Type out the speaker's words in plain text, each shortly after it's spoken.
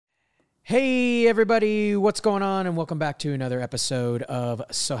Hey everybody, what's going on? And welcome back to another episode of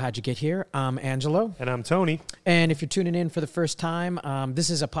So How'd You Get Here? I'm Angelo. And I'm Tony. And if you're tuning in for the first time,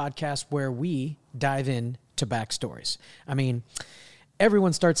 this is a podcast where we dive in to backstories. I mean,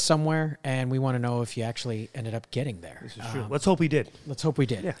 everyone starts somewhere, and we want to know if you actually ended up getting there. This is true. Let's hope we did. Let's hope we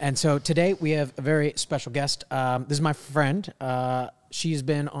did. Yeah. And so today we have a very special guest. This is my friend. She's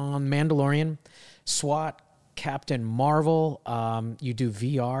been on Mandalorian, SWAT, Captain Marvel. You do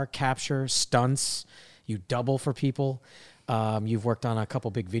VR capture, stunts. You double for people. You've worked on a couple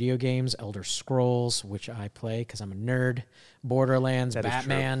big video games, Elder Scrolls, which I play because I'm a nerd, Borderlands, That is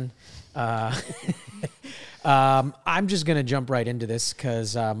Batman. I'm just going to jump right into this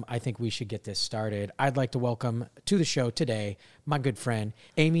because I think we should get this started. I'd like to welcome to the show today my good friend,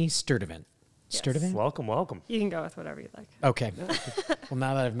 Amy Sturdivant. Yes. Sturdivant? Welcome. You can go with whatever you'd like. Okay. Well,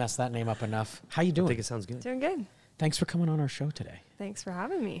 now that I've messed that name up enough, how you doing? I think it sounds good. Doing good. Thanks for coming on our show today. Thanks for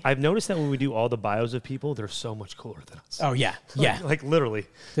having me. I've noticed that when we do all the bios of people, they're so much cooler than us. Oh, yeah. Yeah. Like literally.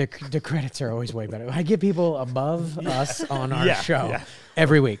 The credits are always way better. I get people above us on our show yeah.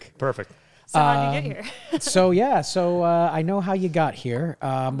 every week. Perfect. So how'd you get here? So I know how you got here,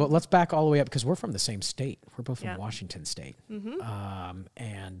 but let's back all the way up because we're from the same state. We're both from Washington State.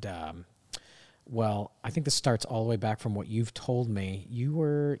 Mm-hmm. Well, I think this starts all the way back from what you've told me. You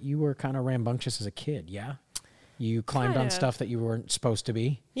were kind of rambunctious as a kid, yeah? You climbed on stuff that you weren't supposed to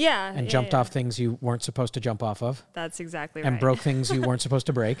be. Yeah. And jumped off things you weren't supposed to jump off of. That's exactly right. And broke things you weren't supposed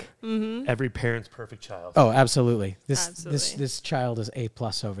to break. Mm-hmm. Every parent's perfect child. Oh, absolutely. Absolutely. This child is A+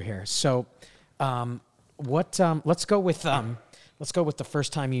 over here. So, let's go with the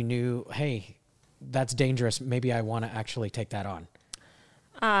first time you knew, hey, that's dangerous. Maybe I want to actually take that on.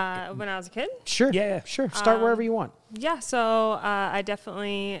 When I was a kid? Sure. Yeah. Sure. Start wherever you want. Yeah, so I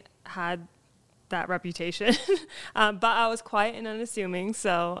definitely had that reputation, but I was quiet and unassuming.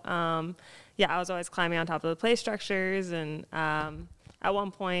 So, I was always climbing on top of the play structures, and at one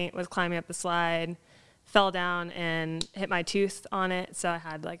point was climbing up the slide, fell down and hit my tooth on it. So I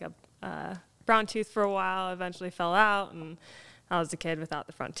had like a brown tooth for a while, eventually fell out, and I was a kid without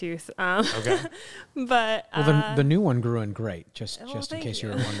the front tooth. Okay. But The new one grew in great, just in case you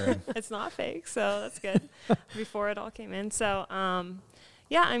were wondering. It's not fake, so that's good. Before it all came in. So,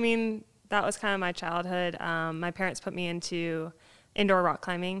 that was kind of my childhood. My parents put me into indoor rock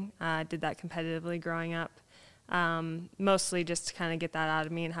climbing. I did that competitively growing up, mostly just to kind of get that out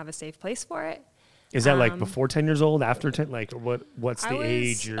of me and have a safe place for it. Is that like before 10 years old, after 10? Like what's the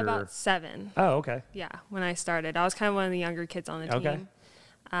age? I was about 7. Oh, okay. Yeah, when I started. I was kind of one of the younger kids on the team.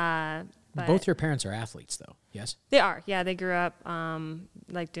 But Both your parents are athletes, though, yes? They are. Yeah, they grew up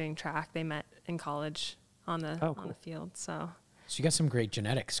doing track. They met in college on the field. So you got some great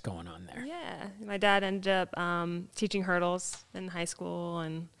genetics going on there. yeah, my dad ended up teaching hurdles in high school,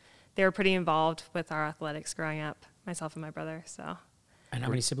 and they were pretty involved with our athletics growing up, myself and my brother. So. And how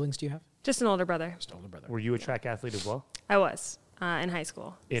many siblings do you have? Just an older brother. Just older brother. Were you a track athlete as well? I was in high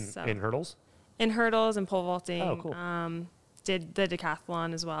school. In hurdles? In hurdles and pole vaulting. Oh, cool. Did the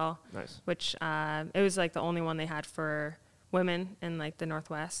decathlon as well. Nice. Which it was like the only one they had for women in like the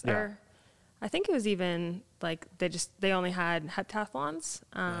Northwest. Yeah. Or I think it was even like they only had heptathlons.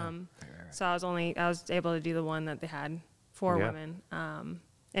 Right. So I was able to do the one that they had for Yeah. women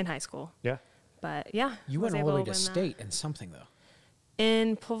in high school. Yeah. But yeah, You was went all the way able to win that. state in something, though.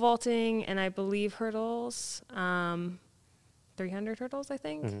 In pole vaulting and I believe hurdles, 300 hurdles, I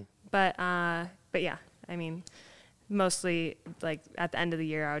think. Mm-hmm. But yeah, I mean, mostly like at the end of the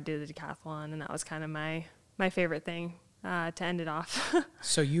year, I would do the decathlon, and that was kind of my favorite thing to end it off.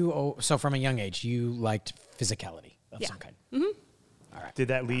 So from a young age, you liked physicality of Yeah. some kind. Mm-hmm. Did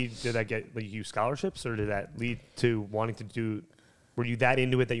that get like, you scholarships, or did that lead to wanting to do, were you that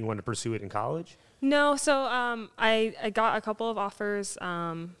into it that you wanted to pursue it in college? No, so I got a couple of offers,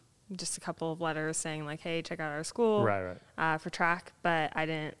 just a couple of letters saying like, hey, check out our school for track, but I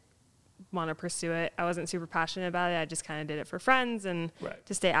didn't want to pursue it. I wasn't super passionate about it. I just kind of did it for friends and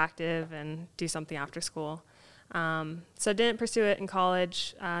to stay active and do something after school. So didn't pursue it in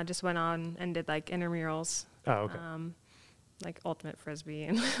college, just went on and did like intramurals. Oh, okay. Like ultimate frisbee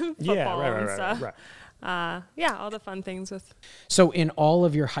and football and stuff. Right. All the fun things with. So in all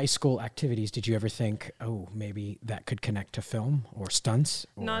of your high school activities, did you ever think, oh, maybe that could connect to film or stunts?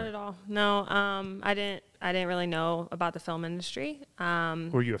 Or? Not at all. No, I didn't really know about the film industry.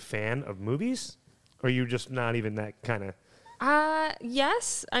 Were you a fan of movies, or you just not even that kind of?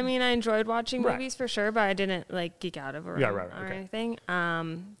 Yes. I mean, I enjoyed watching Right. movies for sure, but I didn't like geek out over them or okay. anything.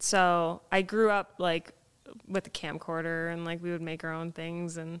 So I grew up like with a camcorder, and like we would make our own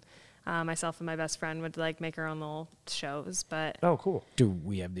things, and myself and my best friend would like make our own little shows, but Oh, cool. Do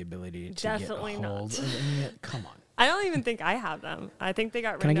we have the ability to Definitely get a not. hold of any? Come on. I don't even think I have them. I think they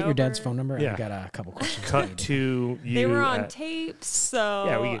got Can I written get your dad's over. phone number? Yeah. I got a couple questions. Cut to you. They were on at- tapes, so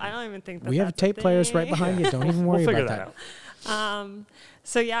Yeah, I don't even think that We have that's a tape players right thing. behind you. Don't even worry We'll figure about that that. out.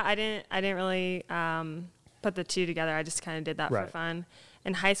 So yeah, I didn't really put the two together. I just kind of did that Right. for fun.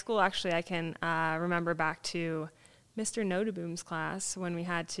 In high school, actually, I can remember back to Mr. Notaboom's class when we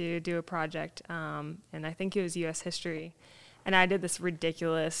had to do a project, and I think it was U.S. history, and I did this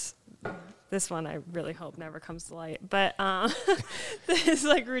ridiculous. This one I really hope never comes to light, but this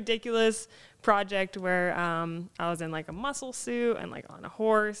like ridiculous project where I was in like a muscle suit and like on a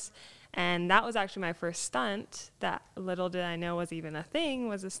horse, and that was actually my first stunt. That little did I know was even a thing,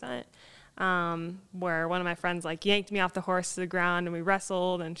 was a stunt. Where one of my friends like yanked me off the horse to the ground and we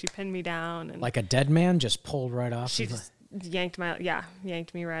wrestled and she pinned me down and Like a dead man just pulled right off. she of the- just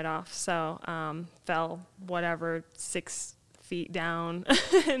yanked me right off. So fell whatever 6 feet down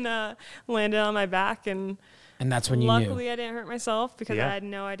and landed on my back, and and that's when you luckily knew. I didn't hurt myself because Yeah. I had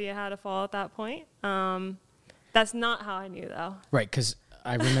no idea how to fall at that point. That's not how I knew though. Right, because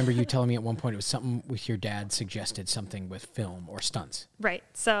I remember you telling me at one point it was something with your dad suggested something with film or stunts. Right.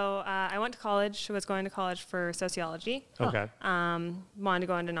 So I went to college. Was going to college for sociology. Okay. Wanted to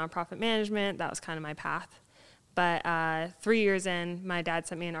go into nonprofit management. That was kind of my path. But 3 years in, my dad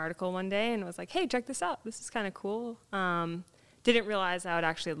sent me an article one day and was like, "Hey, check this out. This is kind of cool." Didn't realize I would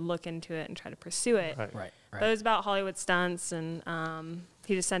actually look into it and try to pursue it. Right. Right, But it was about Hollywood stunts, and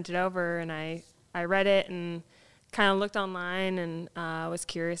he just sent it over, and I read it and kind of looked online and was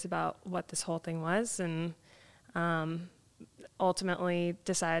curious about what this whole thing was, and ultimately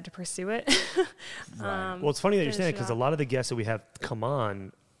decided to pursue it. Well, it's funny that you're finish saying it because a off. lot of the guests that we have come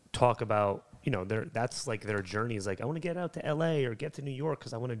on talk about, that's like their journey is like, I want to get out to LA or get to New York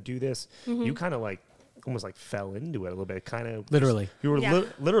because I want to do this. Mm-hmm. You kind of like almost like fell into it a little bit, kind of Literally. You were Yeah.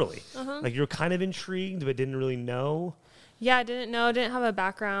 literally like you were kind of intrigued but didn't really know. Yeah, I didn't have a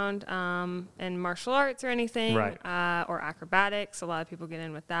background in martial arts or anything, Right. Or acrobatics. A lot of people get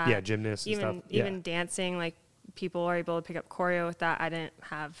in with that. Yeah, gymnasts and even stuff. Yeah. even dancing, like people are able to pick up choreo with that. I didn't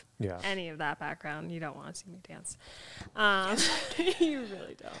have Yeah. any of that background. You don't want to see me dance. You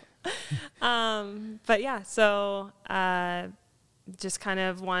really don't. But yeah, so just kind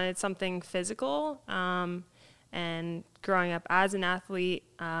of wanted something physical. And growing up as an athlete,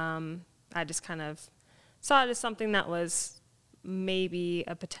 I just kind of saw it as something that was maybe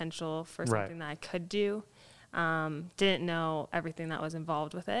a potential for Right. something that I could do. Didn't know everything that was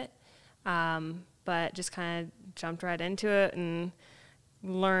involved with it. But just kind of jumped right into it and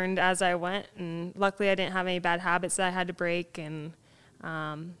learned as I went. And luckily I didn't have any bad habits that I had to break. And,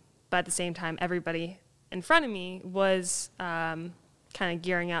 but at the same time, everybody in front of me was, kind of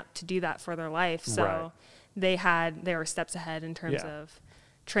gearing up to do that for their life. So Right. they were steps ahead in terms Yeah. of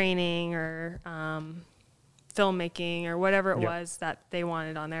training or, filmmaking or whatever it Yep. was that they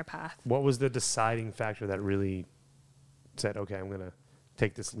wanted on their path. What was the deciding factor that really said, okay, I'm going to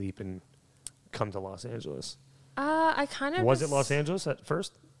take this leap and come to Los Angeles? I kind of Was it Los Angeles at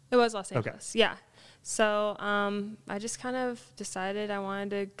first? It was Los Okay. Angeles. Yeah. So I just kind of decided I wanted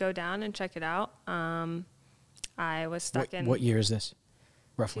to go down and check it out. I was stuck in What year is this,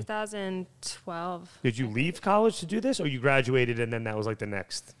 roughly? 2012. Did you leave college to do this, or you graduated and then that was like the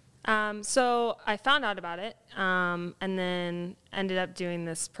next? So I found out about it, and then ended up doing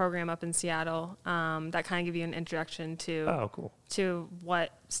this program up in Seattle that kind of give you an introduction Oh, cool. to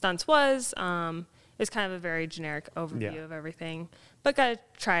what stunts was. It's kind of a very generic overview Yeah. of everything, but got to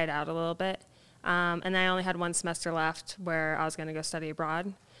try it out a little bit. And then I only had one semester left where I was going to go study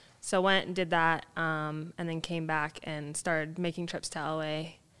abroad. So went and did that, and then came back and started making trips to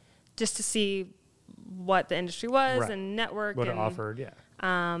LA just to see what the industry was Right. and network. What it and, offered, yeah.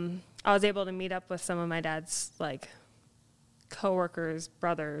 I was able to meet up with some of my dad's like coworkers,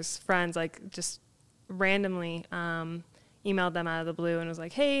 brothers, friends, like just randomly emailed them out of the blue and was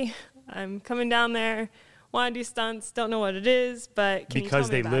like, "Hey, I'm coming down there. Want to do stunts? Don't know what it is, but can Because you tell me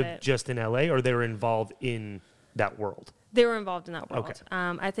they about lived it?" just in LA, or they were involved in that world? They were involved in that world. Okay.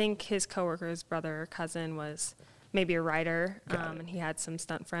 I think his coworker's brother or cousin was maybe a writer, Got it. and he had some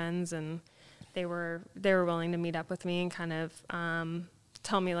stunt friends, and they were willing to meet up with me and kind of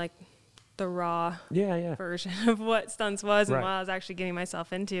tell me like the raw Yeah. version of what stunts was and Right. what I was actually getting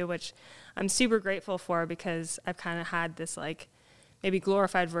myself into, which I'm super grateful for because I've kind of had this like maybe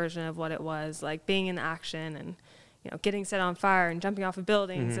glorified version of what it was, like being in action and getting set on fire and jumping off of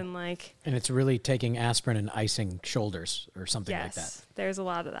buildings and like And it's really taking aspirin and icing shoulders or something yes, like that. there's a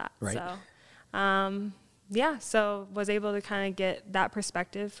lot of that. Right. So, yeah, so was able to kind of get that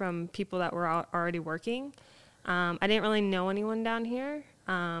perspective from people that were already working. I didn't really know anyone down here.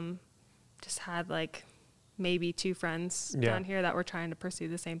 Just had like maybe 2 friends down here that were trying to pursue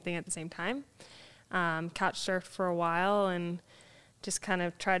the same thing at the same time. Couch surfed for a while and just kind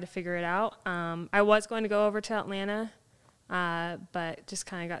of tried to figure it out. I was going to go over to Atlanta, but just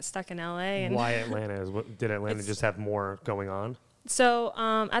kind of got stuck in LA. And why Atlanta? Did Atlanta just have more going on? So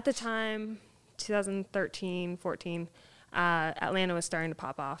at the time, 2013, 14, Atlanta was starting to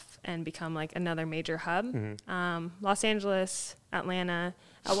pop off and become like another major hub. Los Angeles, Atlanta,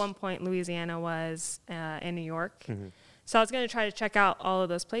 at one point Louisiana was, in New York. So I was going to try to check out all of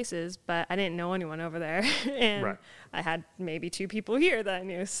those places, but I didn't know anyone over there. And I had maybe 2 people here that I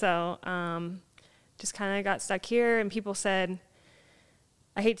knew. So just kind of got stuck here. And people said,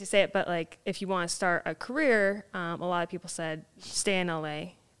 I hate to say it, but like if you want to start a career, a lot of people said, stay in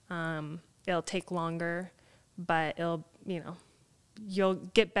LA. It'll take longer, but you'll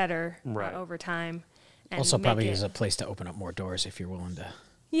get better over time. And also probably is a place to open up more doors if you're willing to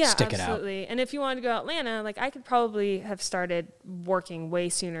stick absolutely. it out. And if you wanted to go to Atlanta, like I could probably have started working way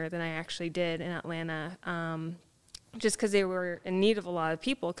sooner than I actually did in Atlanta, just because they were in need of a lot of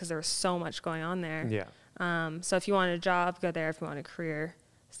people because there was so much going on there. Yeah. So if you wanted a job, go there. If you wanted a career,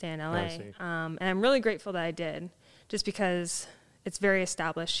 stay in LA. And I'm really grateful that I did, just because it's very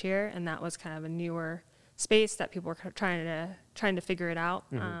established here, and that was kind of a newer space that people were trying to figure it out.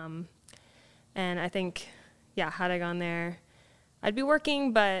 And I think, had I gone there, I'd be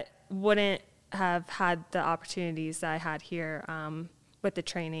working, but wouldn't have had the opportunities that I had here with the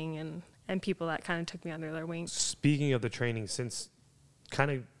training and people that kind of took me under their wings. Speaking of the training, since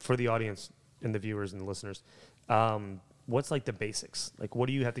kind of for the audience and the viewers and the listeners, what's like the basics? Like, what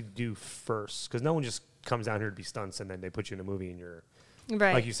do you have to do first? Because no one just comes down here to be stunts and then they put you in a movie and you're,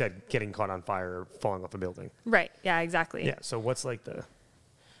 like you said, getting caught on fire or falling off a building. Right. Yeah, exactly. Yeah. So what's like the...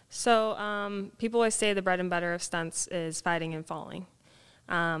 So people always say the bread and butter of stunts is fighting and falling.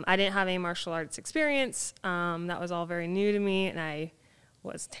 I didn't have any martial arts experience. That was all very new to me, and I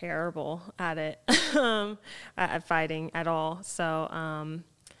was terrible at it, at fighting at all. So,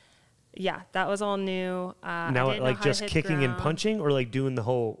 that was all new. Now, like just kicking and punching, or like doing the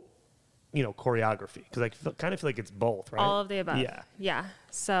whole, choreography? Because I kind of feel like it's both, right? All of the above. Yeah. Yeah.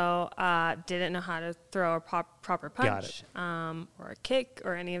 So didn't know how to throw a proper punch or a kick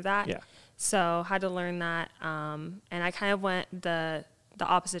or any of that. Yeah. So had to learn that. And I kind of went the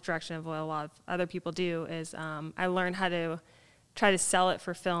opposite direction of what a lot of other people do is I learned how to try to sell it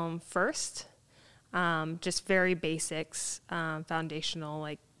for film first. Just very basics, foundational,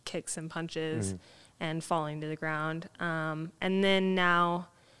 like kicks and punches and falling to the ground. And then now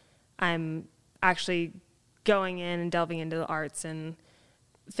I'm actually going in and delving into the arts and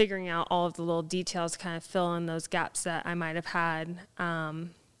figuring out all of the little details to kind of fill in those gaps that I might have had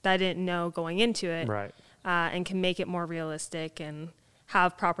that I didn't know going into it. Right. And can make it more realistic and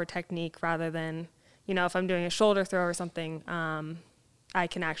have proper technique rather than, if I'm doing a shoulder throw or something, I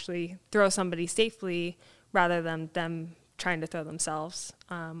can actually throw somebody safely rather than them trying to throw themselves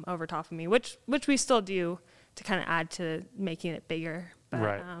over top of me, which we still do to kind of add to making it bigger,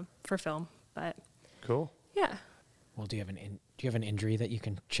 but for film. But cool. Yeah. Well, do you have an injury that you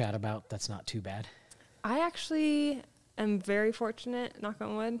can chat about that's not too bad? I actually am very fortunate, knock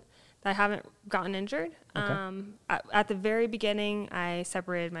on wood, that I haven't gotten injured. Okay. At the very beginning, I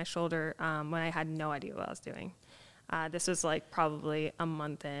separated my shoulder when I had no idea what I was doing. This was like probably a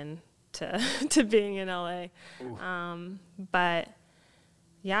month in to being in LA. But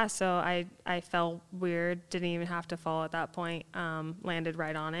yeah, so I fell weird, didn't even have to fall at that point, landed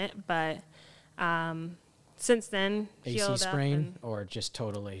right on it. But since then, AC sprain or just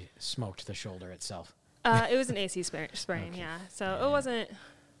totally smoked the shoulder itself? It was an AC sprain, okay. Yeah. So it wasn't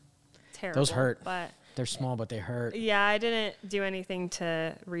terrible. Those hurt. But they're small, but they hurt. Yeah, I didn't do anything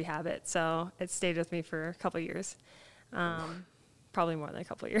to rehab it, so it stayed with me for a couple of years. Probably more than a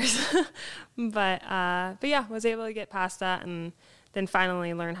couple of years. But yeah, was able to get past that and then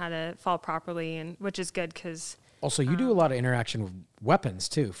finally learn how to fall properly, and which is good because... Also, you do a lot of interaction with weapons,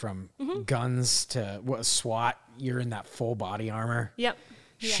 too, from guns to SWAT. You're in that full body armor. Yep.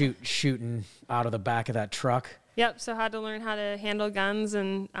 Shooting out of the back of that truck. Yep, so had to learn how to handle guns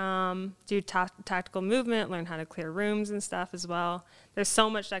and do tactical movement, learn how to clear rooms and stuff as well. There's so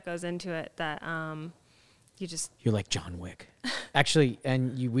much that goes into it that You're like John Wick. Actually,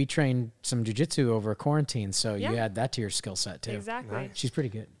 and we trained some jiu-jitsu over quarantine, so you add that to your skill set, too. Exactly. Nice. She's pretty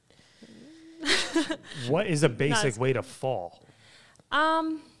good. What is a basic way to fall? I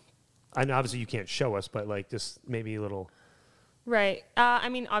know obviously you can't show us, but like just maybe a little Right. I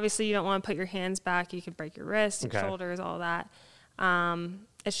mean, obviously, you don't want to put your hands back. You could break your wrists, your shoulders, all that.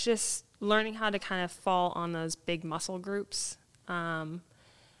 It's just learning how to kind of fall on those big muscle groups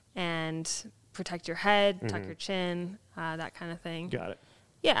and protect your head, tuck your chin, that kind of thing. Got it.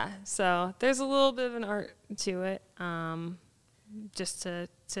 Yeah. So there's a little bit of an art to it, just to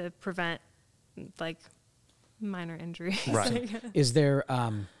prevent like minor injuries. Right. Is there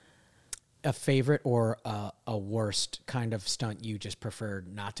a favorite or a worst kind of stunt you just prefer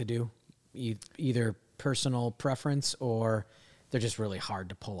not to do? Either personal preference or they're just really hard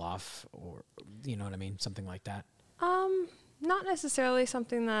to pull off, or you know what I mean? Something like that. Not necessarily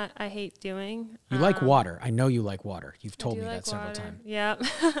something that I hate doing. You like water. I know you like water. You've told me like that several water. times. Yeah.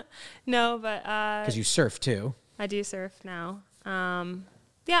 No, but Because you surf too. I do surf now.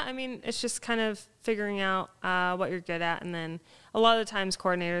 Yeah, I mean, it's just kind of figuring out what you're good at, and then a lot of the times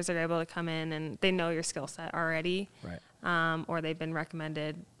coordinators are able to come in and they know your skill set already, Right. Or they've been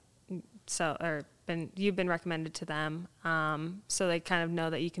recommended, you've been recommended to them, so they kind of know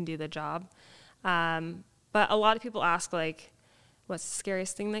that you can do the job. But a lot of people ask, like, what's the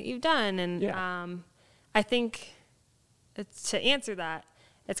scariest thing that you've done? And I think to answer that,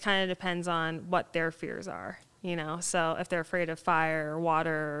 it kind of depends on what their fears are, you know? So if they're afraid of fire or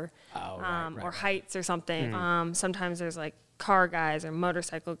water or heights or something, sometimes there's like car guys or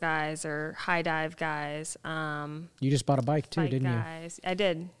motorcycle guys or high dive guys. You just bought a bike too, didn't guys. I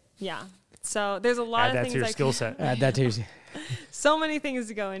did, yeah. So there's a lot Add of that things to your skill set. you? Add that to your... So many things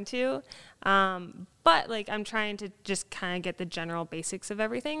to go into. But like I'm trying to just kind of get the general basics of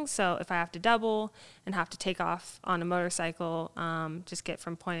everything. So if I have to double and have to take off on a motorcycle, just get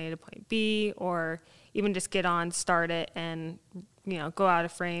from point A to point B, or even just get on, start it, and go out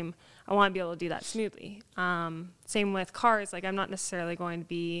of frame, I want to be able to do that smoothly. Same with cars. Like I'm not necessarily going to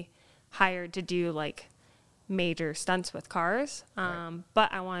be hired to do like major stunts with cars,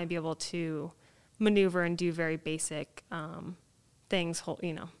 but I want to be able to maneuver and do very basic things,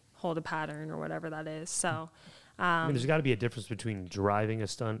 hold a pattern or whatever that is. So I mean, there's got to be a difference between driving a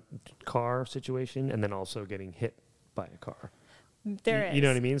stunt car situation and then also getting hit by a car. There is. You know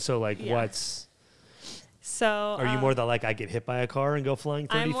what I mean? So like So are you more the like I get hit by a car and go flying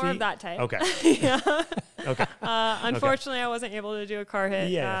 30 feet? I'm more of that type. Okay. Yeah. Okay. Unfortunately, I wasn't able to do a car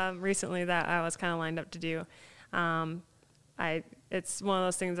hit Yeah. recently that I was kind of lined up to do. It's one of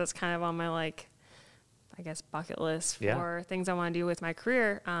those things that's kind of on my I guess bucket list for things I want to do with my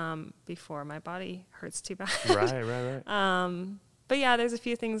career before my body hurts too bad. Right. But yeah, there's a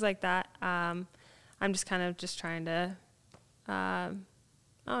few things like that. I'm just kind of trying to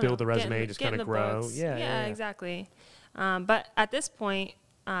build the resume, just kind of grow. Books. Yeah, exactly. But at this point,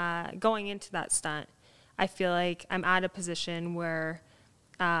 going into that stunt, I feel like I'm at a position where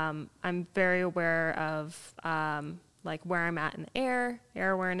I'm very aware of where I'm at in the air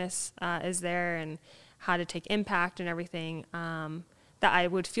awareness is there, and how to take impact and everything, that I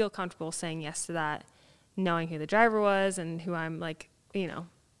would feel comfortable saying yes to that, knowing who the driver was and who I'm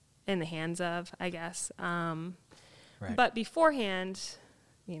in the hands of, I guess. Right. But beforehand,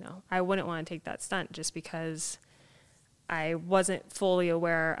 I wouldn't want to take that stunt just because I wasn't fully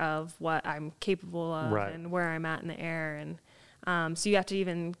aware of what I'm capable of and where I'm at in the air. And so you have to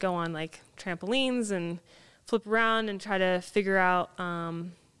even go on trampolines and flip around and try to figure out,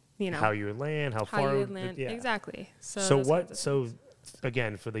 how you would land, how far you would land. Yeah. Exactly. So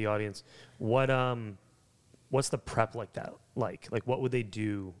again, for the audience, what's the prep like that? Like what would they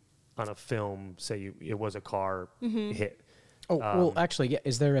do on a film? Say it was a car hit. Oh, well, actually, yeah.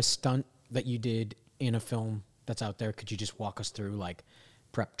 Is there a stunt that you did in a film that's out there? Could you just walk us through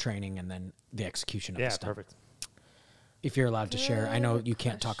prep training and then the execution of the stunt? Yeah, perfect. If you're allowed to share. I know you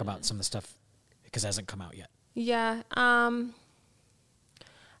can't talk about some of the stuff because it hasn't come out yet. Yeah.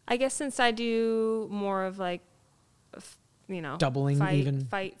 I guess since I do more of doubling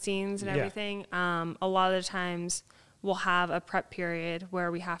fight scenes and everything, a lot of the times we'll have a prep period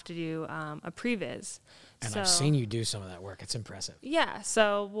where we have to do a previs. And I've seen you do some of that work. It's impressive. Yeah.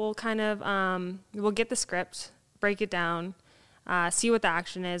 So we'll kind of, we'll get the script, break it down, see what the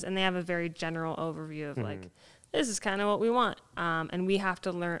action is. And they have a very general overview of this is kind of what we want. And we have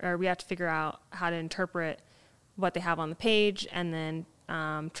to learn, or we have to figure out how to interpret what they have on the page and then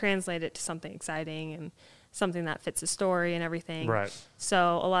translate it to something exciting and something that fits the story and everything. Right.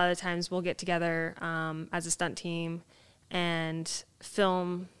 So a lot of the times we'll get together as a stunt team and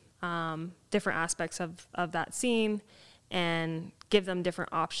film different aspects of that scene and give them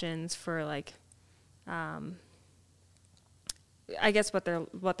different options for I guess what they're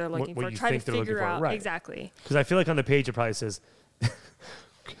looking for. Try to figure out exactly. Because I feel like on the page it probably says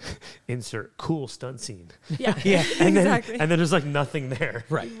insert cool stunt scene. Yeah, Yeah. And then, exactly. and then there's like nothing there.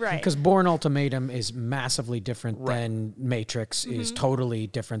 Right. Right. Because Bourne Ultimatum is massively different Right. than Matrix, is totally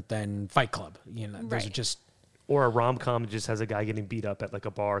different than Fight Club. You know, those are Right. just Or a rom-com that just has a guy getting beat up at like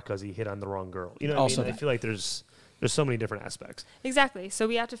a bar because he hit on the wrong girl. You know what Also I mean? I that. feel like there's so many different aspects. Exactly. So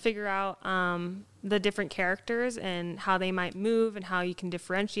we have to figure out the different characters and how they might move and how you can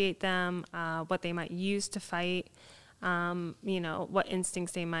differentiate them, what they might use to fight, what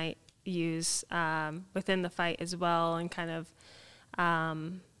instincts they might use within the fight as well, and kind of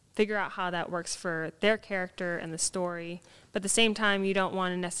figure out how that works for their character and the story. But at the same time, you don't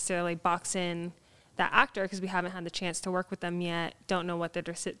want to necessarily box in that actor because we haven't had the chance to work with them yet, don't know what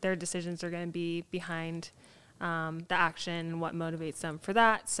their decisions are going to be behind the action and what motivates them for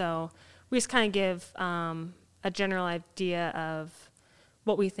that. So we just kind of give a general idea of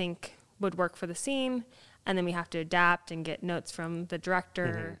what we think would work for the scene, and then we have to adapt and get notes from the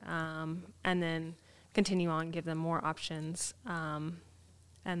director, and then continue on, give them more options, and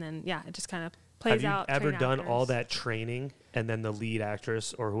then it just kind of plays Have you out. ever train done all actors. that training and then the lead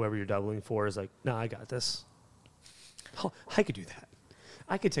actress or whoever you're doubling for is like, no, I got this. Oh, I could do that.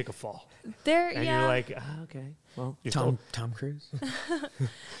 I could take a fall. And you're like, okay, well, you're Tom Cruise.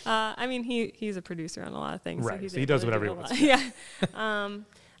 I mean, he's a producer on a lot of things. Right, he's so he able does to whatever do he a wants. lot. Yeah.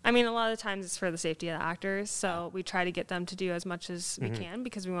 I mean, a lot of the times it's for the safety of the actors. So we try to get them to do as much as we can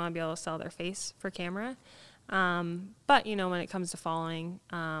because we want to be able to sell their face for camera. But, when it comes to falling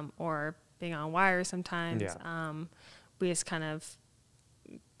or being on wire sometimes, we just kind of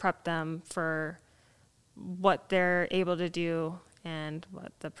prep them for what they're able to do and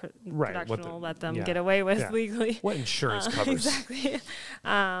what the production will let them get away with legally. What insurance covers. Exactly.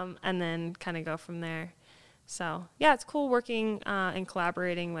 And then kind of go from there. So, it's cool working and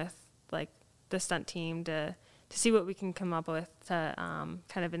collaborating with like the stunt team to see what we can come up with to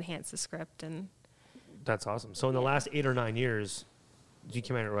kind of enhance the script. And That's awesome. So in the last 8 or 9 years, you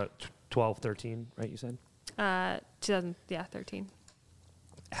came out at what, 12, 13, right, you said? 13.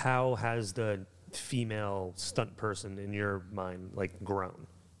 How has the female stunt person in your mind like grown?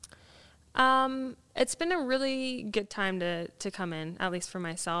 It's been a really good time to come in, at least for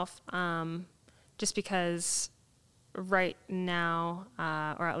myself, just because right now,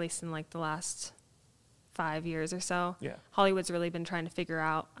 or at least in like the last 5 years or so, Hollywood's really been trying to figure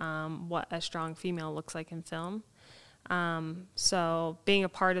out what a strong female looks like in film. So being a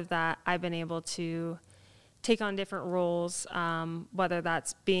part of that, I've been able to take on different roles, whether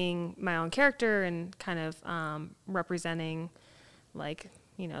that's being my own character and kind of representing like,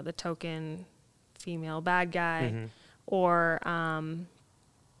 the token female bad guy, or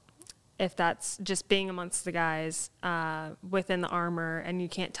if that's just being amongst the guys within the armor and you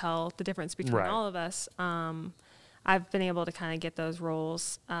can't tell the difference between all of us. I've been able to kind of get those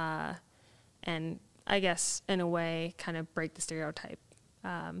roles and I guess in a way kind of break the stereotype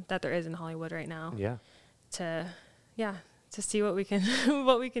that there is in Hollywood right now. To see what we can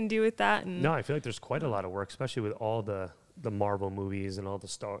what we can do with that. And No, I feel like there's quite a lot of work, especially with all the Marvel movies and all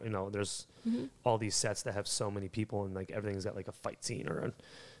the there's all these sets that have so many people and like everything's got like a fight scene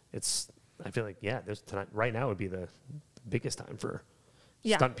I feel like there's tonight right now would be the biggest time for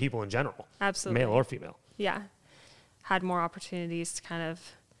stunt people in general. Absolutely. Male or female. Yeah. Had more opportunities to kind of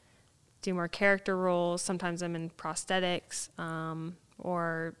do more character roles. Sometimes I'm in prosthetics,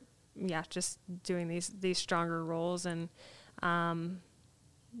 or just doing these stronger roles, and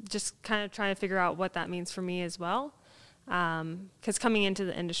just kind of trying to figure out what that means for me as well. Because coming into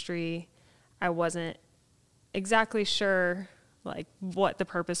the industry, I wasn't exactly sure like what the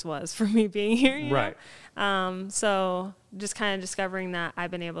purpose was for me being here. You know? So just kind of discovering that,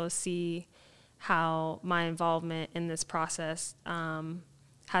 I've been able to see how my involvement in this process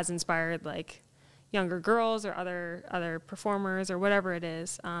has inspired like younger girls or other performers or whatever it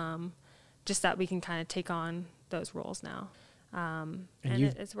is, just that we can kind of take on those roles now. And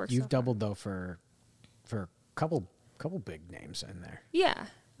it's worked. You've so doubled though for a couple big names in there. Yeah.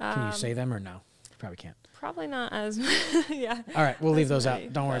 Can you say them or no? Probably can't. Probably not as All right, we'll leave those many,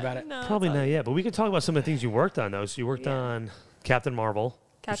 out. Don't worry but about it. no, Probably it's all not yet, but we could talk about some of the things you worked on though. So you worked Yeah. on Captain Marvel,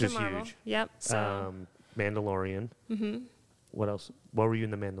 Captain which is Marvel. huge. Yep. So Mandalorian. What else? What were you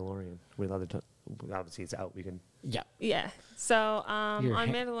in the Mandalorian? With obviously it's out. We can. Yeah. yeah. So on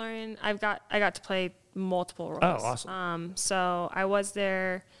Mandalorian, I got to play multiple roles. Oh, awesome. So I was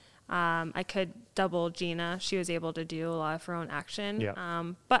there. I could double Gina. She was able to do a lot of her own action. Yeah.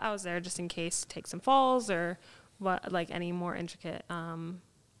 But I was there just in case to take some falls or what, like any more intricate,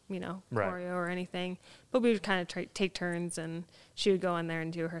 choreo or anything. But we would kind of take turns, and she would go in there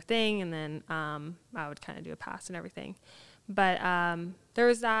and do her thing, and then I would kind of do a pass and everything. But there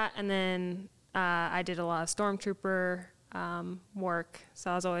was that, and then I did a lot of stormtrooper work,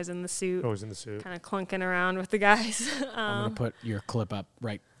 so I was always in the suit, Always in the suit. kind of clunking around with the guys. I'm gonna put your clip up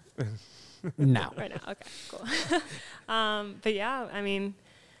right now. Right now, okay, cool. But yeah, I mean,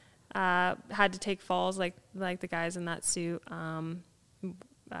 had to take falls like the guys in that suit.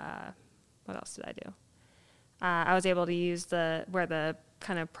 What else did I do? I was able to use where the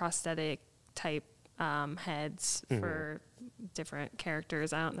kind of prosthetic type heads for different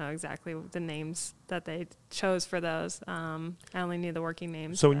characters. I don't know exactly the names that they chose for those. I only knew the working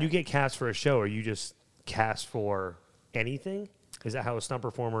names. So when you get cast for a show, are you just cast for anything? Is that how a stunt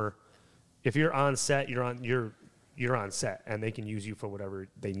performer? If you're on set, you're on set, and they can use you for whatever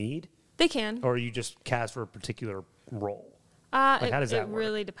they need. They can. Or are you just cast for a particular role? How does that work?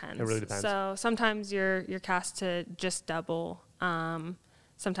 Really depends. It really depends. So sometimes you're cast to just double.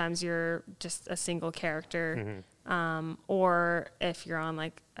 Sometimes you're just a single character. Or if you're on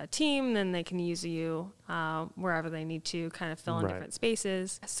like a team, then they can use you wherever they need to, kind of fill in different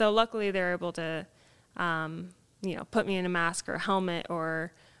spaces. So luckily they're able to, put me in a mask or a helmet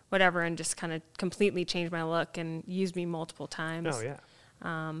or whatever and just kind of completely change my look and use me multiple times. Oh, yeah.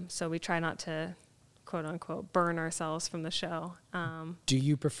 So we try not to, quote unquote, burn ourselves from the show. Do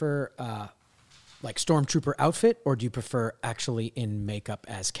you prefer like stormtrooper outfit, or do you prefer actually in makeup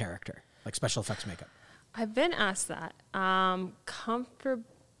as character, like special effects makeup? I've been asked that.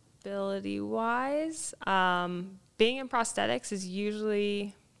 Comfortability wise, being in prosthetics is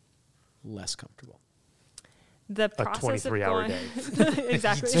usually Less comfortable. the A process of 23-hour going. day.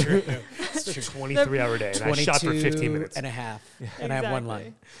 Exactly. It's a 23-hour day, and I shot for 15 minutes. and a half, and I have one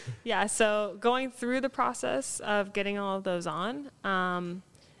line. Yeah, so going through the process of getting all of those on,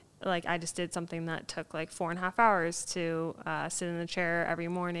 like I just did something that took like 4.5 hours to sit in the chair every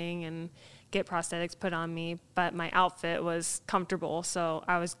morning and get prosthetics put on me, but my outfit was comfortable, so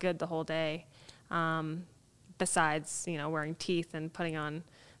I was good the whole day. Besides, wearing teeth and putting on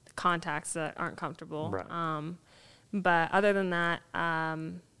the contacts that aren't comfortable. Right. But other than that,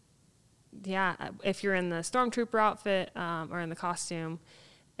 if you're in the stormtrooper outfit or in the costume,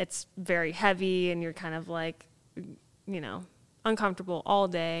 it's very heavy and you're kind of like, uncomfortable all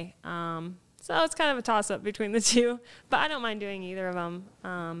day. So it's kind of a toss-up between the two, but I don't mind doing either of them.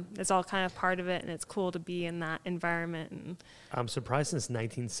 It's all kind of part of it, and it's cool to be in that environment. And I'm surprised since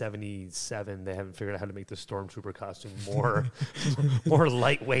 1977 they haven't figured out how to make the stormtrooper costume more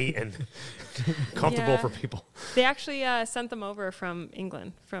lightweight and comfortable for people. They actually sent them over from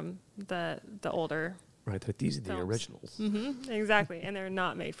England, from the older. Right, these are the films. originals. Mm-hmm, exactly, and they're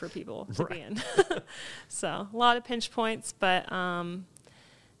not made for people to be in. So a lot of pinch points, but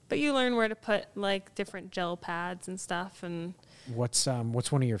you learn where to put like different gel pads and stuff. And What's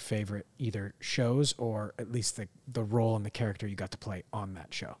one of your favorite either shows or at least the role and the character you got to play on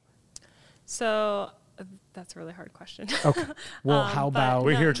that show? so that's a really hard question. Okay. Well, how about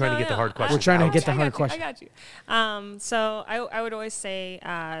We're here trying to get the hard questions. We're trying to out. get the I hard got you, question. I got you. So I would always say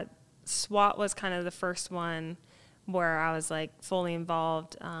SWAT was kind of the first one where I was like fully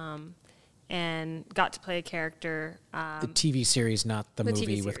involved and got to play a character. the TV series, not the the movie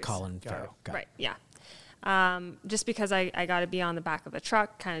TV with series. Colin Farrell? Got it. Right, yeah. Just because I got to be on the back of a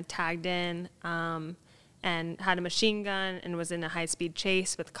truck, kind of tagged in, and had a machine gun and was in a high-speed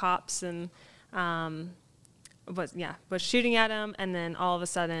chase with cops and was shooting at them. And then all of a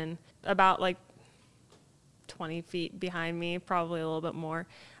sudden, about like 20 feet behind me, probably a little bit more,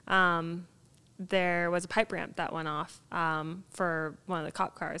 there was a pipe ramp that went off for one of the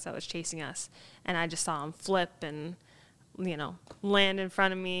cop cars that was chasing us. And I just saw him flip and, land in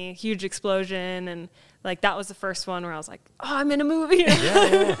front of me, huge explosion. And like, that was the first one where I was like, oh, I'm in a movie.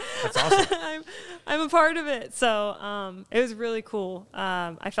 Yeah. That's awesome. I'm a part of it. So it was really cool.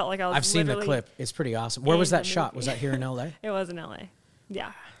 I felt like I was I've seen the literally clip. It's pretty awesome. Where was in that the shot? movie. Was that here in LA? It was in LA.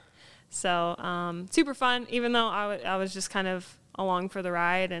 Yeah. So super fun, even though I was just kind of along for the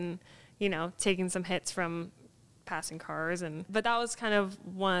ride and, taking some hits from passing cars. But that was kind of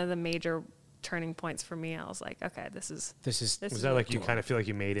one of the major turning points for me. I was like, okay, this is. Was that is like you cool. kind of feel like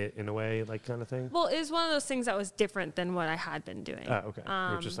you made it in a way, like kind of thing? Well, it was one of those things that was different than what I had been doing. Oh, okay.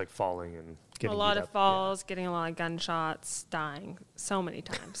 You're just like falling and getting a lot beat of up. falls, getting a lot of gunshots, dying so many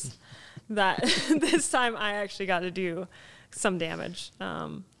times that this time I actually got to do some damage.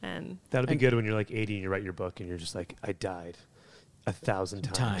 And That'll be good when you're like 80 and you write your book and you're just like, I died 1,000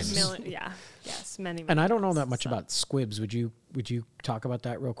 times. many. And I don't know times, that much so. about squibs. Would you talk about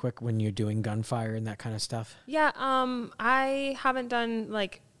that real quick when you're doing gunfire and that kind of stuff? Yeah, I haven't done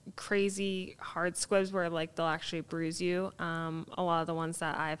like crazy hard squibs where like they'll actually bruise you. A lot of the ones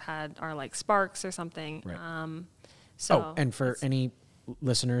that I've had are like sparks or something. Right. So and for any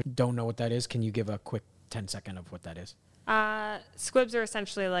listeners don't know what that is, can you give a quick 10-second of what that is? Squibs are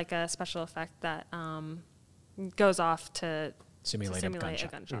essentially like a special effect that goes off to Simulate a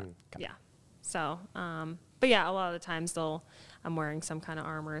gunshot. Yeah. So, but yeah, a lot of the times I'm wearing some kind of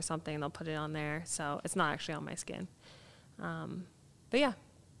armor or something, and they'll put it on there, so it's not actually on my skin. But yeah,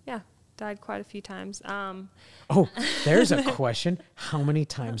 died quite a few times. Oh, there's a question. How many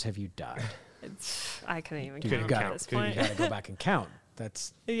times have you died? I couldn't even Couldn't count at count. this You point. got to go back and count.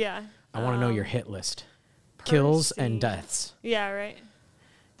 That's. Yeah. I want to know your hit list. Kills and Percy. deaths. Yeah, right.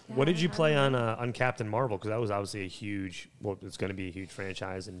 What did you Yeah, play on Captain Marvel? Because that was obviously a huge. Well, it's going to be a huge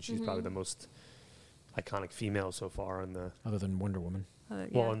franchise, and she's probably the most iconic female so far in the Other than Wonder Woman.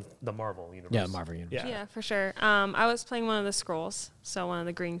 well in the Marvel universe. Yeah, Marvel Universe. Yeah, for sure. I was playing one of the Skrulls, so one of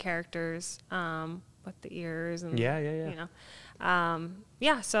the green characters with the ears and Yeah.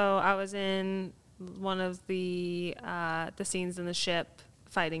 Yeah, so I was in one of the scenes in the ship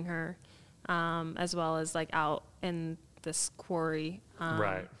fighting her, as well as like out in this quarry.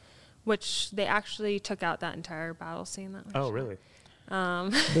 Right. Which they actually took out that entire battle scene. That was Oh, really?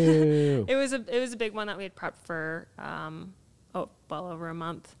 Boo. It was a big one that we had prepped for well over a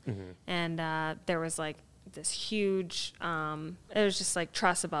month, and there was like this huge. It was just like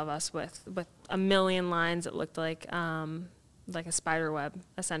truss above us with a million lines. It looked like a spider web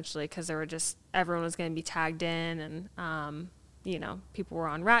essentially, because there were just everyone was going to be tagged in, and people were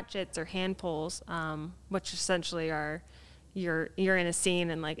on ratchets or hand pulls, which essentially are. You're in a scene,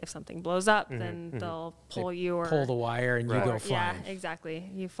 and like if something blows up, then they'll pull you or Pull the wire and you Right. go flying. Yeah, exactly.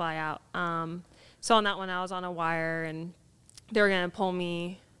 You fly out. So on that one, I was on a wire, and they were gonna pull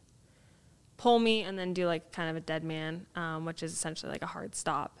me, and then do like kind of a dead man, which is essentially like a hard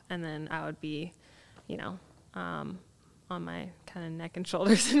stop, and then I would be, on my kind of neck and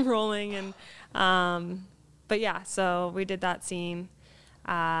shoulders and rolling, and but yeah, so we did that scene,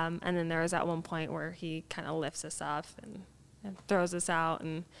 and then there was at one point where he kind of lifts us up and throws us out,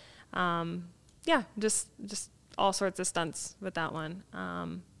 and just all sorts of stunts with that one.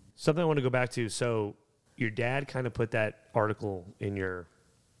 Something I want to go back to. So your dad kind of put that article in your,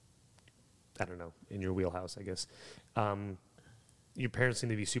 I don't know, in your wheelhouse, I guess. Your parents seem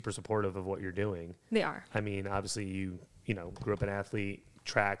to be super supportive of what you're doing. They are. I mean, obviously you grew up an athlete,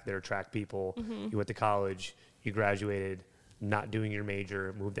 they're track people. You went to college, you graduated, not doing your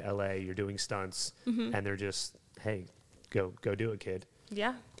major, moved to LA, you're doing stunts, and they're just, hey, go do it, kid.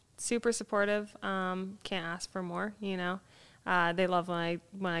 Yeah, super supportive. Can't ask for more. They love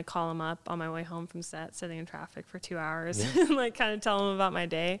when I call them up on my way home from set, sitting in traffic for 2 hours, and like kind of tell them about my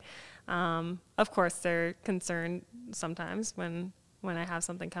day. Of course, they're concerned sometimes when I have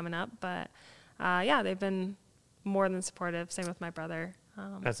something coming up, but they've been more than supportive. Same with my brother.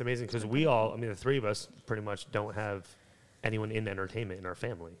 That's amazing, because the three of us pretty much don't have anyone in entertainment in our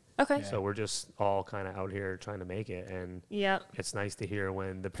family. Okay. So we're just all kind of out here trying to make it, and Yep. it's nice to hear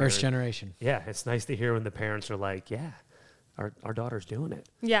when the First generation. Yeah, it's nice to hear when the parents are like, yeah, our daughter's doing it.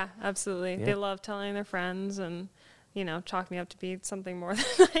 Yeah, absolutely. Yeah. They love telling their friends and, chalk me up to be something more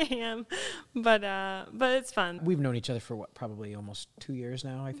than I am. But it's fun. We've known each other for probably almost 2 years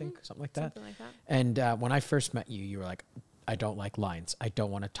now, I think, something like that. Something like that. And when I first met you, you were like, I don't like lines. I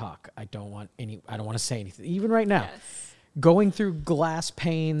don't want to talk. I don't want to say anything. Even right now, Yes. going through glass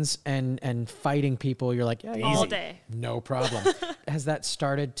panes and fighting people, you're like, yeah, All easy. day. No problem. Has that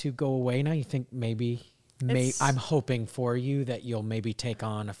started to go away now? You think maybe It's- I'm hoping for you that you'll maybe take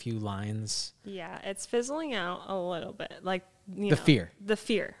on a few lines. Yeah, it's fizzling out a little bit. Like, The fear. The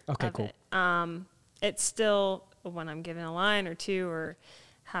fear. Okay, of cool. It. It's still, when I'm given a line or two or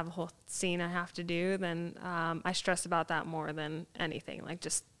have a whole scene I have to do, then I stress about that more than anything. Like,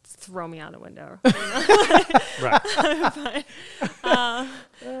 just throw me out a window. Right.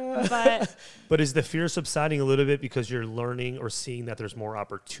 But But is the fear subsiding a little bit because you're learning or seeing that there's more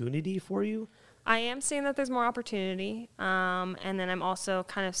opportunity for you? I am seeing that there's more opportunity. And then I'm also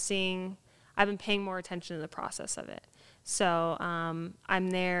kind of seeing, I've been paying more attention to the process of it. So I'm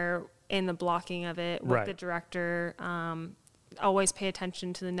there in the blocking of it with Right. the director. Always pay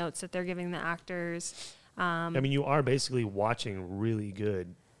attention to the notes that they're giving the actors. I mean, you are basically watching really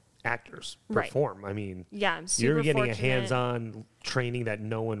good actors Right. perform. I mean, Yeah, I'm super you're getting fortunate. a hands-on training that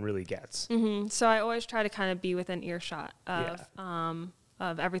no one really gets. So I always try to kind of be within earshot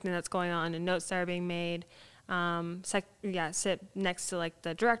of everything that's going on and notes that are being made. Sit next to like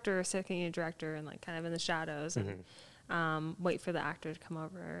the director, second unit director, and like kind of in the shadows, and wait for the actor to come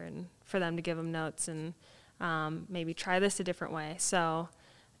over and for them to give them notes and maybe try this a different way. So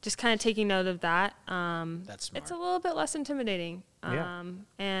just kind of taking note of that. That's smart. It's a little bit less intimidating. Yeah.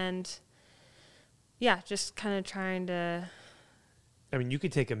 And yeah, just kind of trying to I mean, you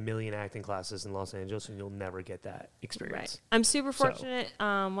could take 1 million acting classes in Los Angeles and you'll never get that experience. Right. I'm super fortunate.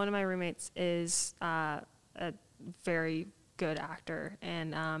 One of my roommates is a very good actor,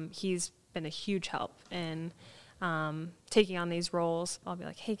 and he's been a huge help in taking on these roles. I'll be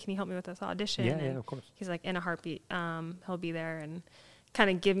like, hey, can you help me with this audition? Yeah, and of course. He's like, in a heartbeat. He'll be there and kind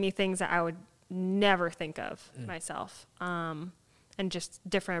of give me things that I would never think of myself, and just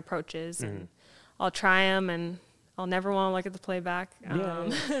different approaches. And I'll try them, and I'll never want to look at the playback, and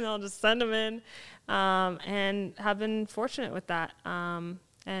I'll just send them in, and have been fortunate with that.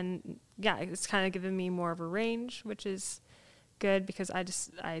 And yeah, it's kind of given me more of a range, which is good because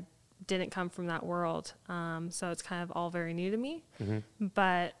I didn't come from that world. So it's kind of all very new to me,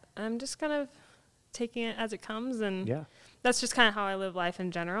 but I'm just kind of taking it as it comes. And that's just kind of how I live life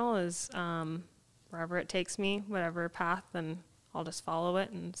in general is, wherever it takes me, whatever path, then I'll just follow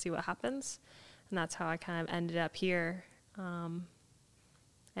it and see what happens. And that's how I kind of ended up here.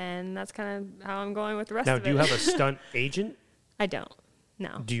 And that's kind of how I'm going with the rest of it. Now, do you have a stunt agent? I don't.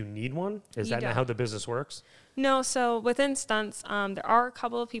 No. Do you need one? Is You that not don't. how the business works? No. So within stunts, there are a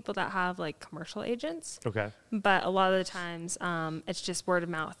couple of people that have like commercial agents, Okay. but a lot of the times it's just word of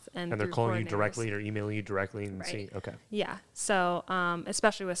mouth. And And they're through calling you coordinators. directly or emailing you directly and Right. seeing. Okay. Yeah. So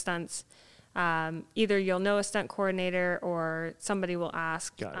especially with stunts, either you'll know a stunt coordinator or somebody will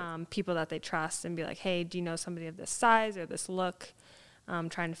ask Got it. people that they trust and be like, hey, do you know somebody of this size or this look,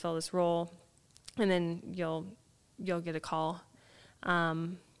 trying to fill this role? And then you'll get a call.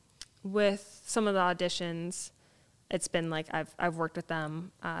 With some of the auditions, it's been like I've worked with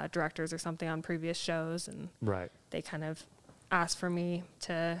them, directors or something on previous shows, and Right. they kind of asked for me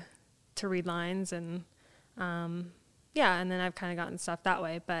to read lines, and and then I've kind of gotten stuff that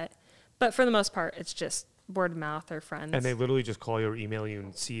way. But for the most part, it's just word of mouth or friends. And they literally just call you or email you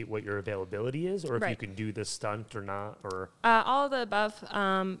and see what your availability is, or if you Right. can do this stunt or not, or All of the above.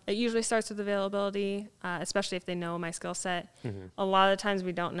 It usually starts with availability, especially if they know my skill set. A lot of the times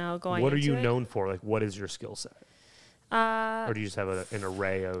we don't know going what are into you it. known for? Like, what is your skill set? Or do you just have an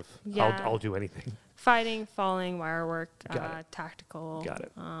array of, Yeah. I'll do anything? Fighting, falling, wire work, Got it. tactical. Got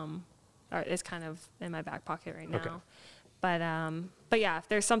it. Is kind of in my back pocket right now. Okay. But yeah, if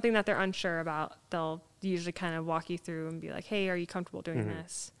there's something that they're unsure about, they'll usually kind of walk you through and be like, hey, are you comfortable doing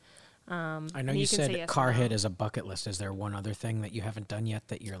this? I know and you you can say said yes or car no. hit is a bucket list. Is there one other thing that you haven't done yet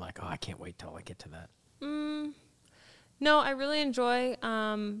that you're like, oh, I can't wait till I get to that? No, I really enjoy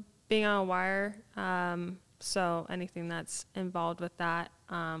being on a wire. So anything that's involved with that,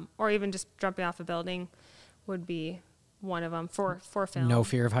 or even just jumping off a building would be one of them for film. No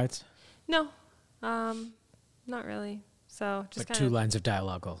fear of heights? No, not really. So just But kind 2 lines of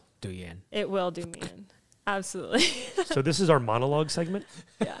dialogue will do you in. it will do me in. Absolutely. So this is our monologue segment.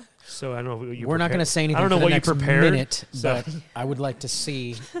 Yeah. So I don't know if you We're not prepared- going to say anything I don't know for the what you next prepared. minute, so- but I would like to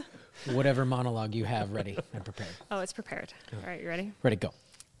see whatever monologue you have ready and prepared. Oh, it's prepared. All right, you ready? Ready, go.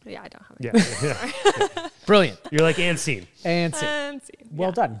 Yeah, I don't have it. Yeah. Brilliant. You're like, and scene. And see. And see. Well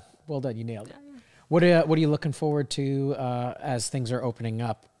Yeah. done. Well done. You nailed it. What are you looking forward to as things are opening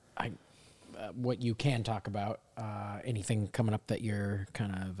up? What you can talk about? Anything coming up that you're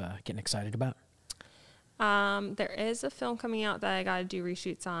kind of getting excited about? There is a film coming out that I got to do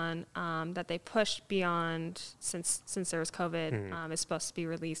reshoots on that they pushed beyond since there was COVID. It's supposed to be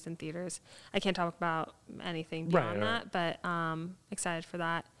released in theaters. I can't talk about anything beyond right. that, but excited for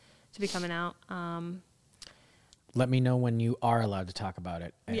that to be coming out. Let me know when you are allowed to talk about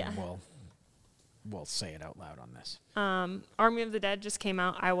it, and Yeah. we'll say it out loud on this. Army of the Dead just came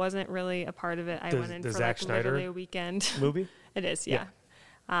out. I wasn't really a part of it. I went in the for Zack like Snyder literally a weekend. Movie? It is, Yeah.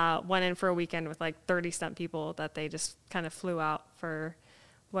 yeah. Went in for a weekend with like 30 stunt people that they just kind of flew out for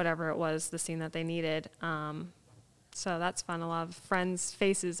whatever it was, the scene that they needed. So that's fun. A lot of friends'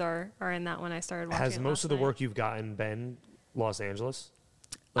 faces are in that when I started watching Has it most last of the night. work you've gotten been Los Angeles?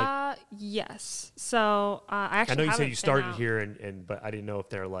 Yes. So I actually I know you said haven't you been started out. here, but I didn't know if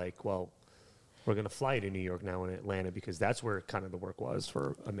they're like, well, we're going to fly to New York now in Atlanta because that's where kind of the work was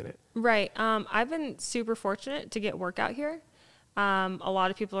for a minute. Right. I've been super fortunate to get work out here. A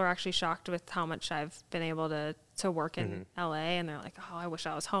lot of people are actually shocked with how much I've been able to work in LA, and they're like, "Oh, I wish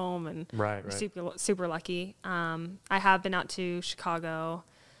I was home." And Right. I'm super lucky. I have been out to Chicago,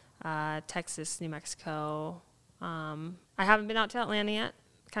 Texas, New Mexico. I haven't been out to Atlanta yet.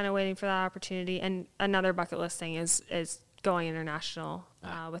 Kind of waiting for that opportunity. And another bucket list thing is going international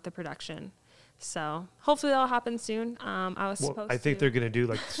with the production. So hopefully that'll happen soon. I was supposed to. I think they're going to do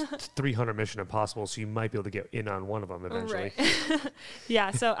like 300 Mission Impossible, so you might be able to get in on one of them eventually. Right. Yeah.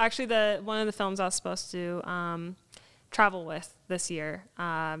 So actually, one of the films I was supposed to travel with this year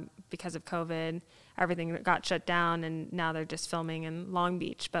because of COVID, everything got shut down, and now they're just filming in Long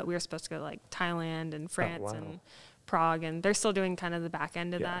Beach. But we were supposed to go to like Thailand and France wow. and Prague, and they're still doing kind of the back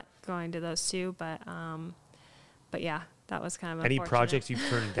end of Yeah. that, going to those two. But yeah, that was kind of Any unfortunate. projects you've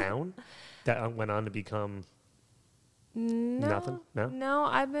turned down that went on to become nothing? No,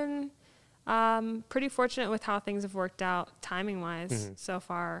 I've been pretty fortunate with how things have worked out timing wise so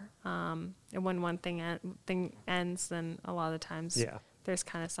far. And when one thing ends, then a lot of the times Yeah. there's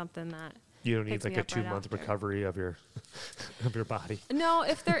kind of something that You don't need picks like me a up right 2-month after. recovery of your of your body. No,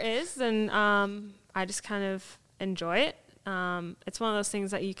 if there is, then I just kind of enjoy it. It's one of those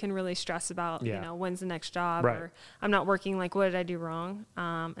things that you can really stress about, Yeah. you know, when's the next job, Right. or I'm not working, like, what did I do wrong?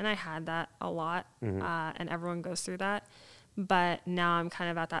 And I had that a lot, Mm-hmm. and everyone goes through that. But now I'm kind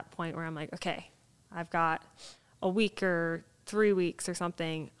of at that point where I'm like, okay, I've got a week or 3 weeks or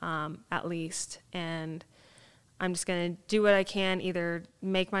something, at least, and I'm just going to do what I can, either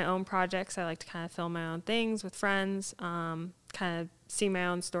make my own projects. I like to kind of film my own things with friends, kind of see my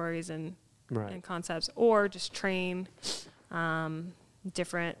own stories and Right. concepts, or just train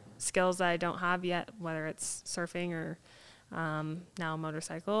different skills that I don't have yet, whether it's surfing or now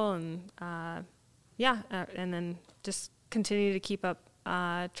motorcycle, and and then just continue to keep up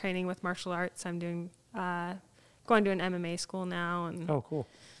training with martial arts. I'm doing going to an MMA school now, and Oh, cool.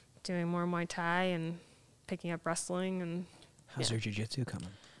 doing more Muay Thai and picking up wrestling, and How's your jiu-jitsu coming?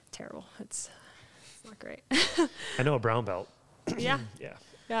 terrible. It's not great. I know a brown belt. Yeah, Yeah.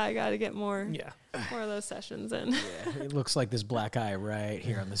 I got to get more Yeah. more of those sessions in. Yeah, it looks like this black eye right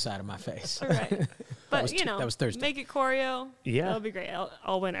here on the side of my face. All right. But, was you know, that was Thursday. make it choreo. Yeah. That'll be great.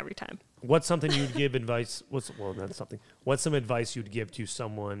 I'll win every time. What's something you'd give advice? That's something. What's some advice you'd give to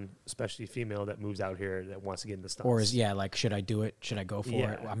someone, especially female, that moves out here that wants to get into stunts? Or like, should I do it? Should I go for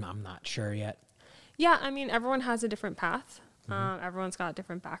Yeah. it? I'm not sure yet. Yeah, I mean, everyone has a different path. Everyone's got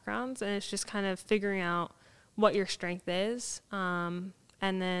different backgrounds, and it's just kind of figuring out what your strength is,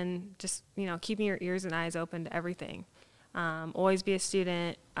 and then just, you know, keeping your ears and eyes open to everything. Always be a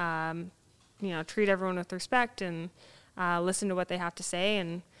student. You know, treat everyone with respect, and listen to what they have to say.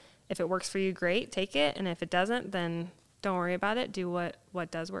 And if it works for you, great, take it. And if it doesn't, then don't worry about it. Do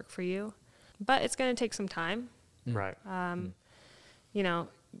what does work for you. But it's going to take some time. Right. You know,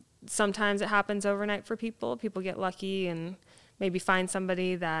 sometimes it happens overnight for people. People get lucky and maybe find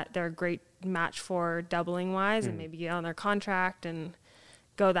somebody that they're a great match for doubling wise, and maybe get on their contract and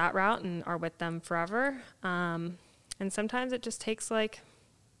go that route and are with them forever. And sometimes it just takes like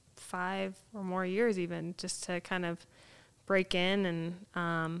 5 or more years even just to kind of break in,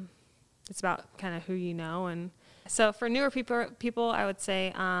 and it's about kind of who you know. And so for newer people, I would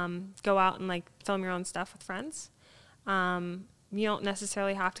say go out and like film your own stuff with friends. You don't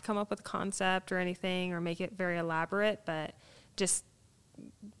necessarily have to come up with a concept or anything or make it very elaborate, but just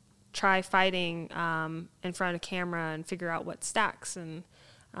try fighting in front of camera and figure out what stacks and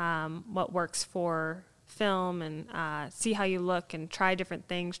what works for film, and see how you look and try different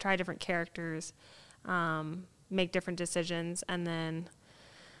things, try different characters, make different decisions. And then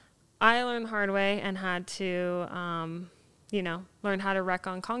I learned the hard way and had to, learn how to wreck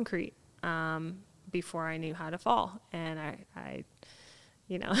on concrete before I knew how to fall. And I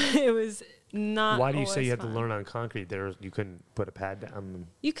it was not. Why do you say you had fun. to learn on concrete? You couldn't put a pad down.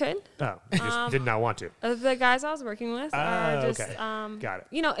 You could. Oh, you just did not want to. The guys I was working with are just, okay. Got it.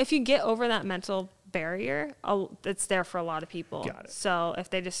 You know, if you get over that mental barrier, it's there for a lot of people. Got it. So if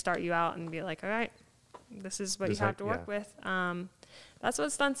they just start you out and be like, all right, this is what you have to work yeah. with. That's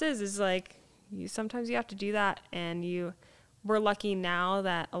what stunts is like, sometimes you have to do that. And we're lucky now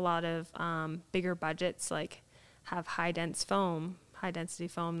that a lot of bigger budgets like have high density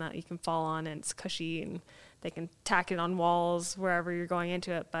foam that you can fall on, and it's cushy, and they can tack it on walls wherever you're going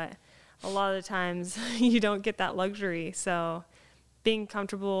into it. But a lot of the times you don't get that luxury. So being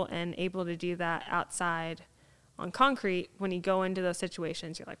comfortable and able to do that outside on concrete, when you go into those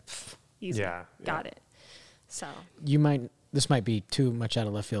situations, you're like, easy, got it. So This might be too much out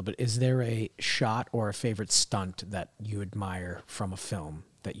of left field, but is there a shot or a favorite stunt that you admire from a film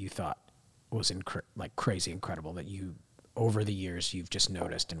that you thought was crazy incredible, that you, over the years, you've just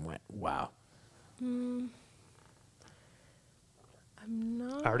noticed and went, wow? I'm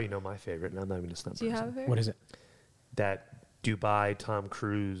not. I already know my favorite, and I'm not even a stunt Do you person. have a favorite? What is it? That Dubai Tom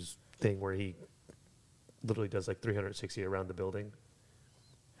Cruise thing where he literally does like 360 around the building.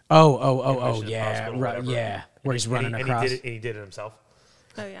 Oh, Mission yeah, Impossible, right, whatever. yeah, where he's running and across. He did it himself.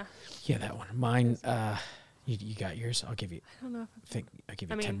 Oh, yeah. Yeah, that one. Mine. You got yours. I'll give you. I don't know. I'll give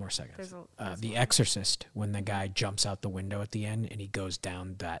you 10 more seconds. there's a The Exorcist, when the guy jumps out the window at the end and he goes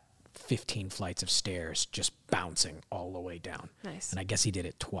down that 15 flights of stairs just bouncing all the way down. Nice. And I guess he did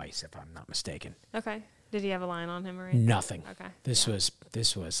it twice, if I'm not mistaken. Okay. Did he have a line on him or anything? Nothing. Okay. This was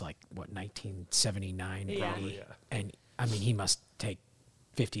like, what, 1979, Yeah. 80? Yeah. And, I mean, he must take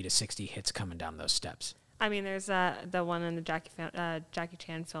 50 to 60 hits coming down those steps. I mean, there's the one in the Jackie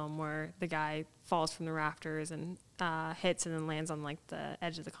Chan film where the guy falls from the rafters and hits and then lands on like the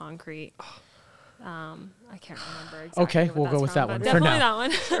edge of the concrete. I can't remember exactly. Okay, what we'll that's go with from, that but one for definitely now. that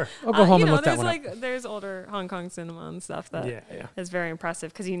one. Sure. I'll go home you and know, look that one up. there's older Hong Kong cinema and stuff that Yeah. is very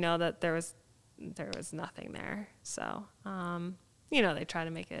impressive because you know that there was nothing there. So they try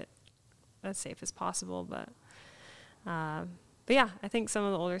to make it as safe as possible, but yeah, I think some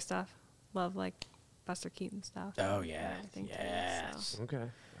of the older stuff, love like Buster Keaton stuff. Oh, yeah. and everything too, Yes. so. Okay.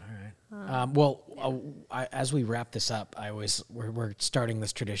 All right. As we wrap this up, we're starting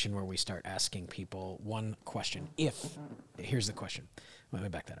this tradition where we start asking people one question. Here's the question. Let me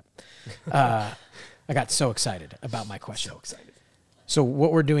back that up. I got so excited about my question. So excited. So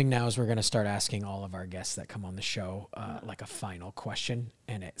what we're doing now is we're going to start asking all of our guests that come on the show like a final question,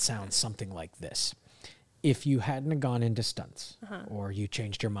 and it sounds something like this. If you hadn't gone into stunts or you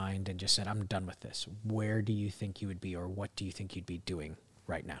changed your mind and just said, I'm done with this, where do you think you would be or what do you think you'd be doing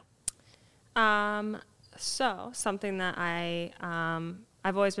right now? So something that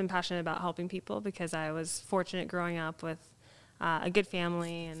I've always been passionate about helping people because I was fortunate growing up with a good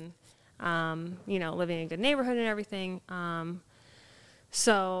family and, living in a good neighborhood and everything.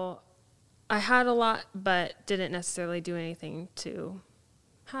 So I had a lot, but didn't necessarily do anything to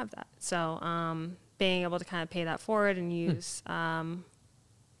have that. So, being able to kind of pay that forward and use,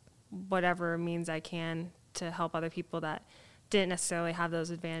 whatever means I can to help other people that didn't necessarily have those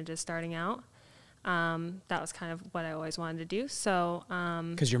advantages starting out. That was kind of what I always wanted to do. So,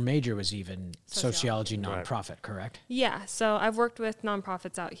 Because your major was even sociology Right. nonprofit, correct? yeah, so I've worked with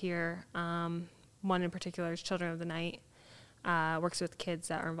nonprofits out here. One in particular is Children of the Night. Works with kids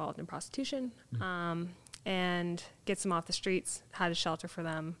that are involved in prostitution, and gets them off the streets, had a shelter for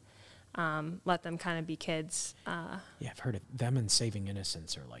them, let them kind of be kids. Yeah, I've heard of them and Saving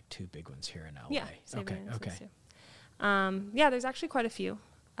Innocence are like two big ones here in LA. Yeah, Saving Okay. Innocence too. Yeah, there's actually quite a few.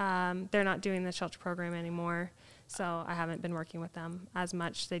 They're not doing the shelter program anymore, so I haven't been working with them as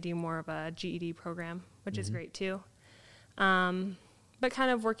much. They do more of a GED program, which is great too. But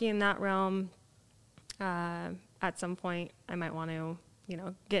kind of working in that realm, at some point I might want to,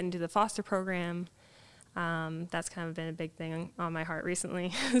 get into the foster program. That's kind of been a big thing on my heart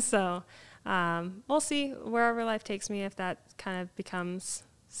recently. So we'll see wherever life takes me if that kind of becomes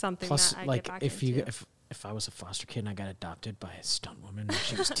something Plus, that I like get back if into. if I was a foster kid and I got adopted by a stunt woman and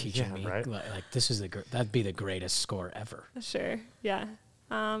she was teaching Yeah, me, right. like this is that'd be the greatest score ever. Sure. Yeah.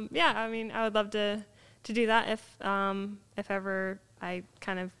 Yeah. I mean, I would love to do that if ever I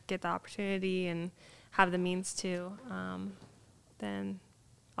kind of get the opportunity and have the means to. Then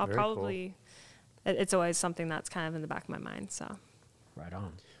I'll Very cool. probably. It's always something that's kind of in the back of my mind. So. Right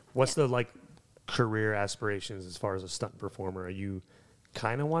on. What's the career aspirations as far as a stunt performer? Are you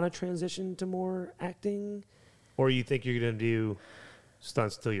kind of want to transition to more acting, or you think you're going to do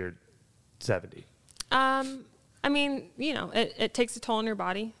stunts till you're 70? I mean, it takes a toll on your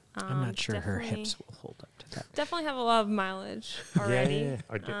body. I'm not sure her definitely- hips will hold up to that. Definitely have a lot of mileage already.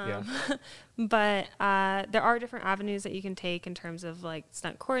 Yeah. But there are different avenues that you can take in terms of like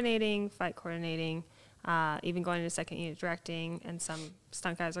stunt coordinating, fight coordinating, even going into second unit directing, and some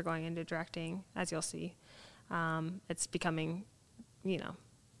stunt guys are going into directing, as you'll see. It's becoming,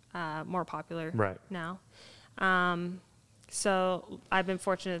 more popular Right. now. So I've been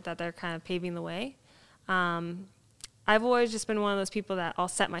fortunate that they're kind of paving the way. I've always just been one of those people that I'll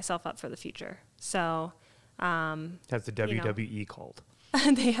set myself up for the future. So Has the WWE called?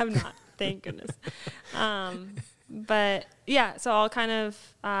 they have not, thank goodness. But yeah, so I'll kind of,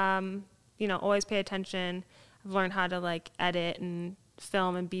 always pay attention. I've learned how to edit and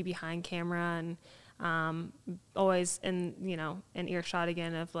film and be behind camera, and always in earshot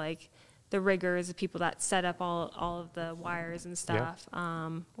again of the riggers, the people that set up all of the wires and stuff,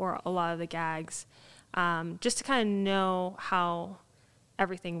 or a lot of the gags, just to kind of know how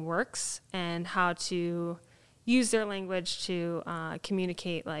everything works and how to use their language to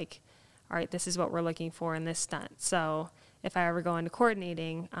communicate all right, this is what we're looking for in this stunt. So if I ever go into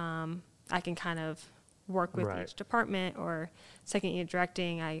coordinating, I can kind of work with Right. each department, or second unit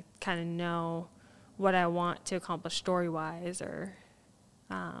directing, I kind of know what I want to accomplish story-wise, or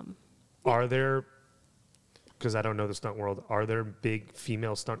Are there, because I don't know the stunt world, are there big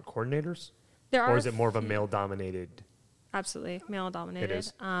female stunt coordinators? there are Or is it more of a few- male-dominated? Absolutely, male-dominated. It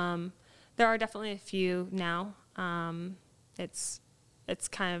is. There are definitely a few now. It's it's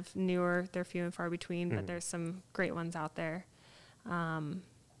kind of newer. They're few and far between, but there's some great ones out there.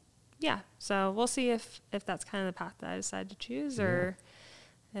 Yeah, so we'll see if that's kind of the path that I decide to choose, or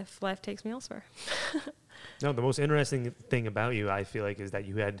if life takes me elsewhere. No, the most interesting thing about you, I feel like, is that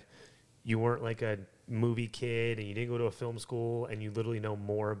you weren't like a movie kid and you didn't go to a film school, and you literally know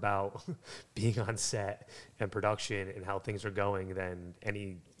more about being on set and production and how things are going than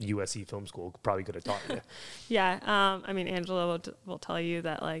any USC film school probably could have taught you. Yeah, I mean, Angela will tell you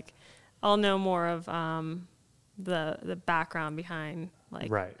that, like, I'll know more of the background behind,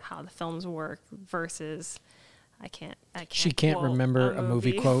 like, how the films work versus I can't. She can't quote remember a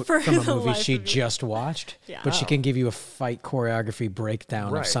movie quote from a movie she just watched, but she can give you a fight choreography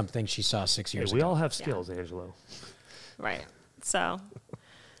breakdown of something she saw 6 years ago. We all have skills, Angelo. Right. So,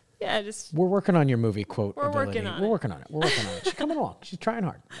 yeah, we're working on your movie quote ability. We're working on it. She's coming along. She's trying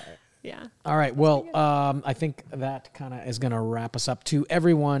hard. Yeah. All right. Well, I think that kind of is going to wrap us up. To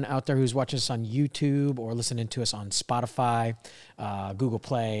everyone out there who's watching us on YouTube or listening to us on Spotify, Google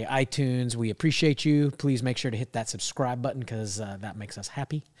Play, iTunes, we appreciate you. Please make sure to hit that subscribe button, because that makes us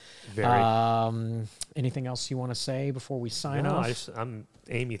happy. Anything else you want to say before we sign off? I'm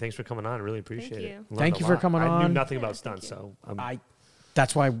Amy. Thanks for coming on. I really appreciate it. Thank you for coming on. I knew nothing about stunts, so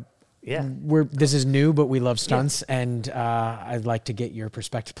that's why. Yeah, this is new, but we love stunts, and I'd like to get your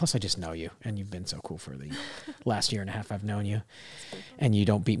perspective. Plus, I just know you, and you've been so cool for the last year and a half I've known you, and you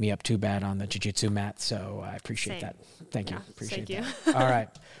don't beat me up too bad on the jiu-jitsu mat, so I appreciate that. Thank you. Appreciate that. All right.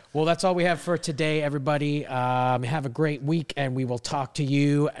 Well, that's all we have for today, everybody. Have a great week, and we will talk to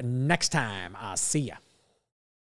you next time. See ya.